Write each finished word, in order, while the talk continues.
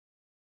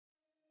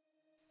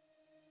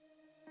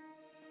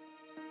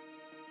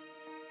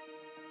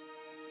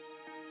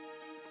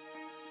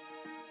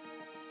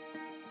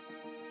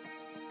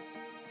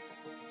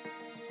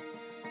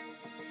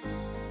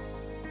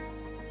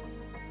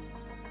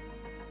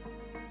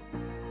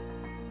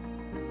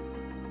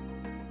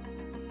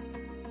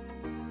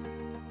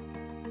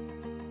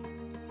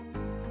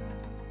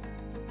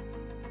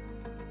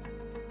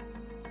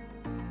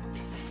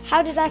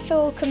How did I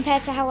feel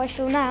compared to how I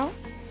feel now?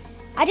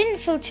 I didn't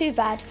feel too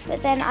bad,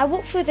 but then I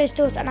walked through those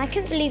doors and I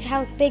couldn't believe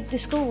how big the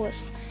school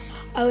was.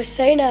 I was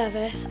so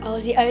nervous. I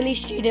was the only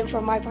student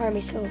from my primary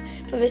school,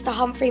 but Mr.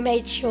 Humphrey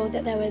made sure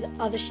that there were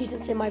other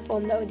students in my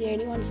form that were the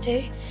only ones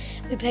too.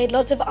 We played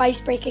lots of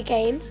icebreaker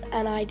games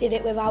and I did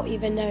it without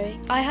even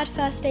knowing. I had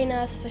first day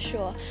nerves for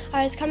sure.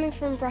 I was coming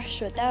from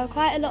Brushwood. There were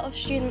quite a lot of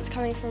students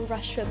coming from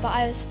Brushwood, but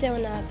I was still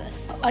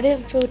nervous. I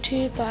didn't feel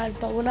too bad,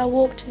 but when I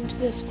walked into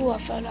the school I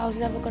felt I was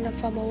never going to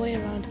find my way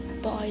around,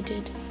 but I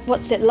did.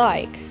 What's it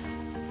like?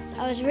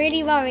 I was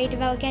really worried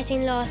about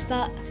getting lost,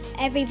 but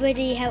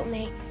everybody helped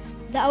me.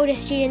 The older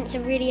students are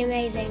really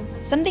amazing.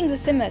 Some things are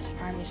similar to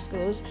primary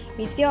schools.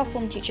 We see our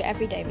form teacher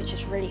every day, which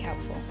is really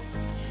helpful.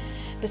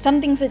 But some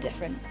things are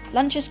different.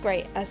 Lunch is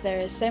great as there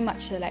is so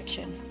much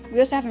selection. We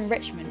also have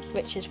enrichment,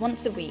 which is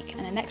once a week,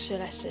 and an extra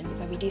lesson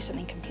where we do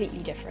something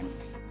completely different.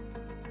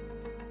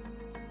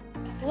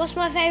 What's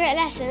my favourite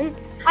lesson?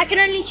 I can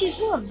only choose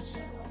one.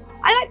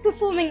 I like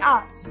performing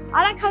arts.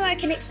 I like how I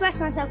can express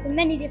myself in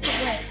many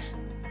different ways.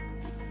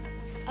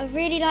 I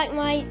really like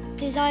my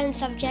design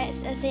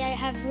subjects as they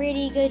have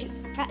really good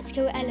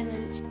practical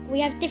elements. We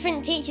have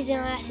different teachers in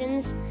our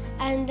lessons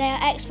and they are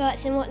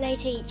experts in what they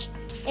teach.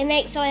 It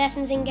makes our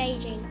lessons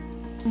engaging.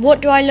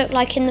 What do I look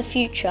like in the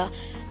future?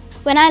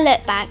 When I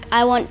look back,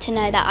 I want to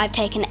know that I've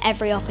taken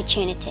every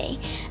opportunity,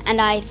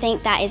 and I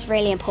think that is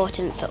really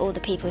important for all the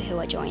people who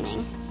are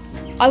joining.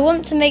 I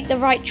want to make the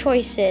right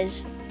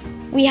choices.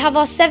 We have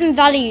our 7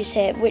 values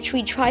here, which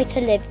we try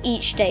to live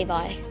each day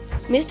by.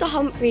 Mr.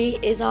 Humphrey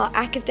is our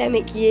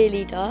academic year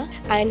leader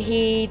and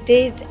he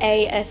did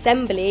an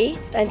assembly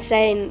and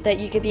saying that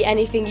you could be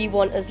anything you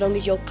want as long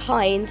as you're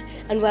kind,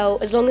 and well,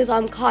 as long as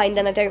I'm kind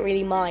then I don't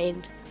really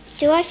mind.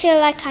 Do I feel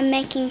like I'm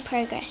making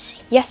progress?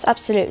 Yes,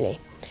 absolutely.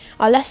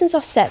 Our lessons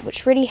are set,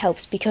 which really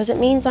helps because it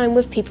means I'm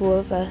with people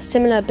with a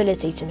similar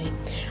ability to me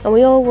and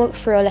we all work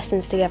through our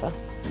lessons together.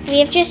 We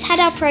have just had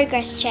our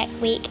progress check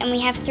week and we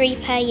have 3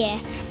 per year.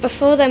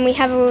 Before then we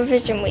have a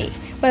revision week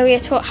where we are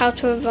taught how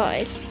to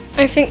revise.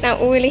 I think that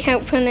will really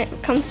help when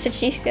it comes to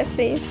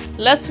GCSEs.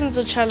 Lessons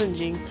are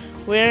challenging.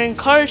 We are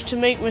encouraged to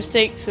make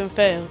mistakes and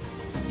fail.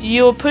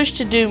 You are pushed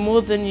to do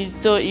more than you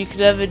thought you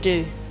could ever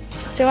do.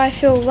 Do I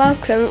feel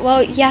welcome?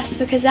 Well, yes,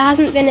 because there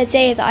hasn't been a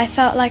day that I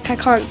felt like I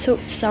can't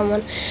talk to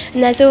someone,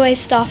 and there's always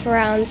staff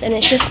around and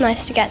it's just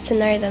nice to get to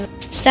know them.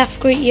 Staff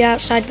greet you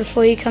outside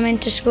before you come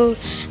into school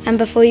and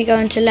before you go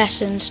into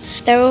lessons.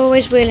 They're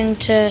always willing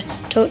to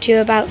talk to you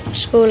about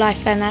school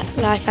life and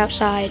life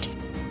outside.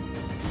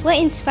 What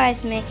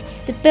inspires me?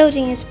 The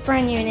building is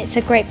brand new and it's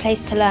a great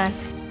place to learn.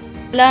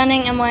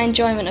 Learning and my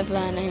enjoyment of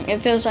learning.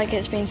 It feels like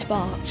it's been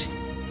sparked,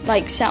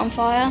 like set on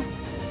fire.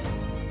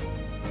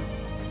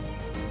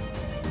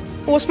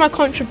 What's my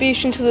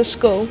contribution to the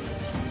school?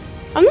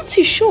 I'm not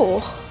too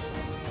sure.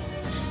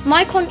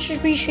 My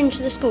contribution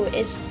to the school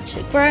is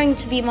growing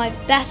to be my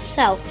best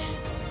self,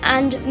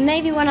 and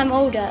maybe when I'm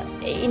older,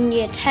 in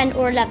year 10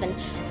 or 11,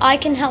 I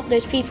can help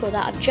those people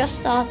that have just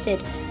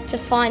started to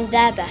find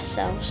their best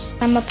selves.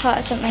 I'm a part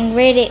of something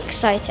really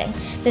exciting.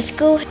 The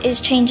school is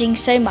changing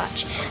so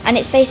much and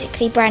it's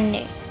basically brand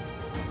new.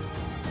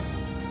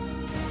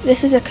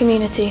 This is a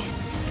community.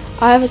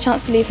 I have a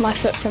chance to leave my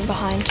footprint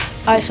behind.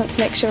 I just want to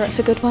make sure it's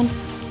a good one.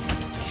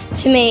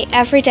 To me,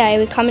 every day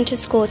we come into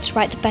school to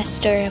write the best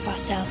story of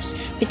ourselves.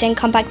 We then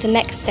come back the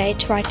next day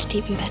to write it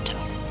even better.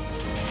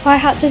 If I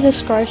had to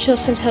describe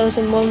Chiltern Hills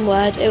in one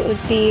word, it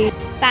would be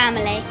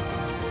Family.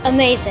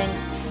 amazing,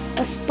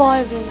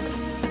 Aspiring.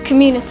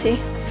 Community.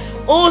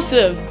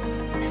 Awesome.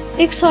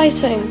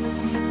 exciting,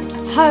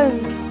 Home.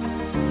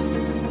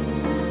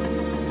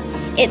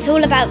 It's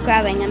all about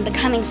growing and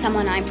becoming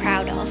someone I'm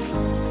proud of.